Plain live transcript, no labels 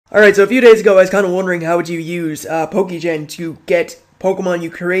Alright, so a few days ago I was kind of wondering how would you use PokeGen to get Pokemon you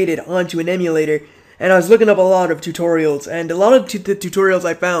created onto an emulator, and I was looking up a lot of tutorials, and a lot of the tutorials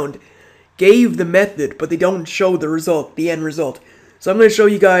I found gave the method, but they don't show the result, the end result. So I'm going to show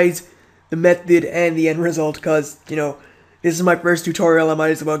you guys the method and the end result, because, you know, this is my first tutorial, I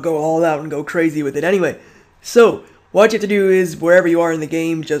might as well go all out and go crazy with it. Anyway, so what you have to do is, wherever you are in the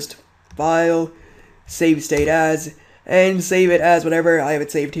game, just File, Save State As, and save it as whatever. I have it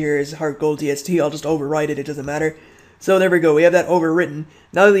saved here as Heart Gold DST. I'll just overwrite it, it doesn't matter. So there we go, we have that overwritten.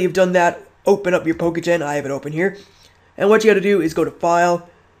 Now that you've done that, open up your PokeGen. I have it open here. And what you gotta do is go to File,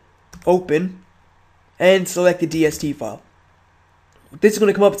 Open, and select the DST file. This is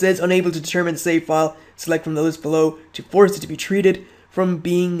going to come up, it says unable to determine the save file. Select from the list below to force it to be treated from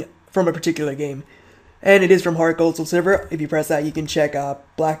a particular game. And it is from Heart Gold, Soul Silver. If you press that, you can check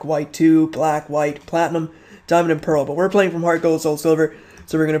Black, White 2, Black, White, Platinum, Diamond, and Pearl. But we're playing from Heart Gold, Soul Silver,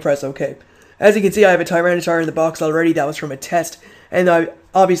 so we're going to press OK. As you can see, I have a Tyranitar in the box already. That was from a test. And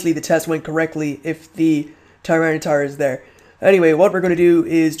obviously the test went correctly if the Tyranitar is there. Anyway, what we're going to do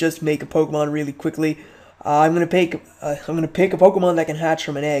is just make a Pokemon really quickly. I'm going to pick a Pokemon that can hatch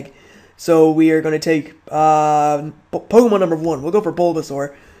from an egg. So we are going to take Pokemon number 1. We'll go for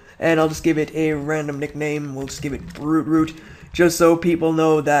Bulbasaur. And I'll just give it a random nickname. We'll just give it Root, just so people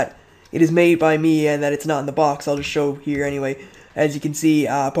know that it is made by me and that it's not in the box. I'll just show here anyway. As you can see,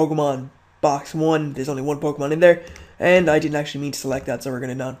 Pokemon box 1, there's only one Pokemon in there. And I didn't actually mean to select that, so we're going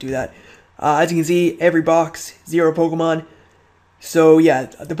to not do that. As you can see, every box, 0 Pokemon. So yeah,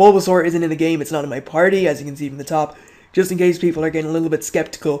 the Bulbasaur isn't in the game, it's not in my party, as you can see from the top. Just in case people are getting a little bit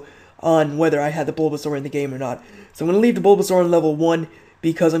skeptical on whether I had the Bulbasaur in the game or not. So I'm going to leave the Bulbasaur on level 1,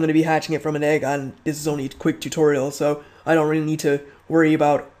 because I'm going to be hatching it from an egg, and this is only a quick tutorial, so I don't really need to worry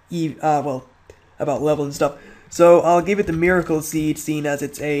about about level and stuff. So I'll give it the Miracle Seed, seeing as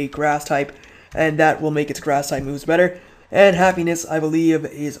it's a grass type, and that will make its grass type moves better. And Happiness, I believe,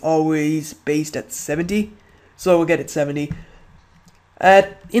 is always based at 70, so we'll get it 70.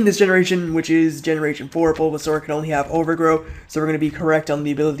 In this generation, which is Generation 4, Bulbasaur can only have Overgrow, so we're going to be correct on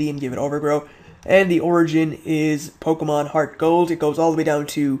the ability and give it Overgrow. And the origin is Pokemon Heart Gold. It goes all the way down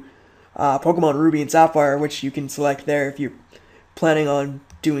to Pokemon Ruby and Sapphire, which you can select there if you're planning on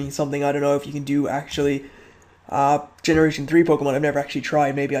doing something. I don't know if you can do actually Generation 3 Pokemon. I've never actually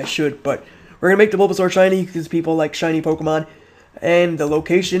tried. Maybe I should, but we're going to make the Bulbasaur shiny because people like shiny Pokemon. And the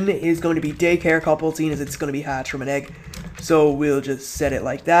location is going to be Daycare Couple, seeing as it's going to be hatched from an egg. So we'll just set it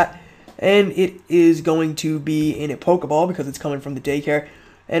like that. And it is going to be in a Pokeball because it's coming from the daycare.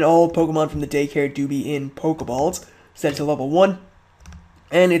 And all Pokemon from the daycare do be in Pokeballs. Set to level 1.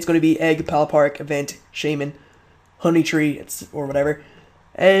 And it's going to be Egg, Palpark, Event, Shaman, Honeytree, or whatever.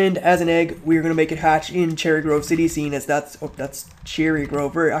 And as an egg, we're going to make it hatch in Cherry Grove City, seeing as that's Cherry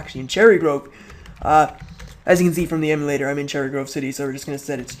Grove. We're actually in Cherry Grove. As you can see from the emulator, I'm in Cherry Grove City, so we're just going to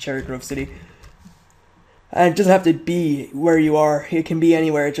set it to Cherry Grove City. And it doesn't have to be where you are. It can be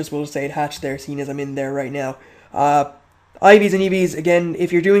anywhere. It just will say it hatched there, seeing as I'm in there right now. IVs and EVs, again,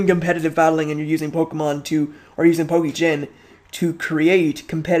 if you're doing competitive battling and you're using Pokemon or using PokeGen to create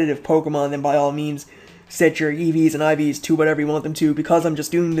competitive Pokemon, then by all means, set your EVs and IVs to whatever you want them to. Because I'm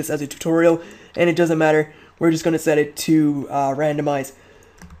just doing this as a tutorial, and it doesn't matter, we're just going to set it to randomize.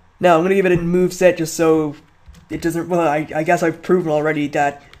 Now, I'm going to give it a moveset just so it doesn't, well, I guess I've proven already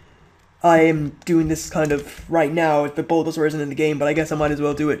that I am doing this kind of right now if the Bulbasaur isn't in the game, but I guess I might as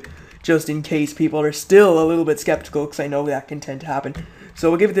well do it just in case people are still a little bit skeptical, because I know that can tend to happen.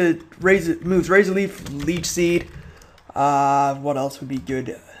 So we'll give it the moves, Razor Leaf, Leech Seed, what else would be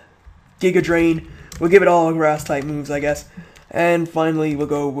good? Giga Drain. We'll give it all grass type moves, I guess. And finally, we'll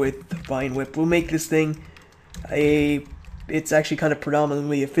go with Vine Whip. We'll make this thing it's actually kind of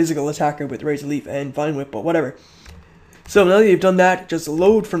predominantly a physical attacker with Razor Leaf and Vine Whip, but whatever. So now that you've done that, just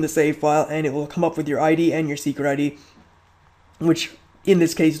load from the save file, and it will come up with your ID and your secret ID, which in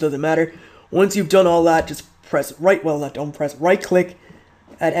this case doesn't matter. Once you've done all that, just press right click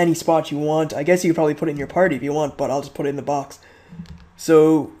at any spot you want. I guess you could probably put it in your party if you want, but I'll just put it in the box.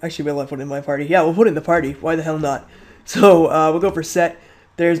 So, actually, will I put it in my party? Yeah, we'll put it in the party. Why the hell not? So, we'll go for set.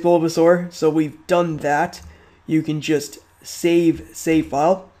 There's Bulbasaur. So, we've done that. You can just save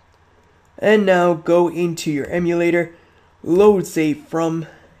file. And now, go into your emulator. Load save from.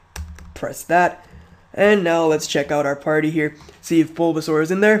 Press that. And now, let's check out our party here. See if Bulbasaur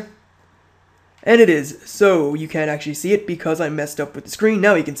is in there. And it is. So, you can't actually see it because I messed up with the screen.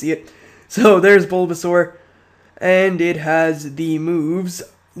 Now you can see it. So, there's Bulbasaur. And it has the moves,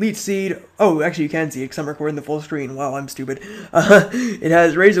 Leech Seed. Oh, actually you can see it because I'm recording the full screen. Wow, I'm stupid. It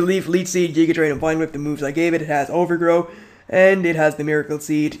has Razor Leaf, Leech Seed, Giga Drain, and Vine Whip, the moves I gave it. It has Overgrow, and it has the Miracle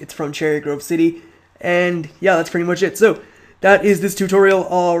Seed. It's from Cherry Grove City, and yeah, that's pretty much it. So that is this tutorial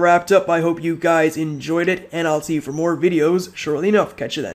all wrapped up. I hope you guys enjoyed it, and I'll see you for more videos shortly enough. Catch you then.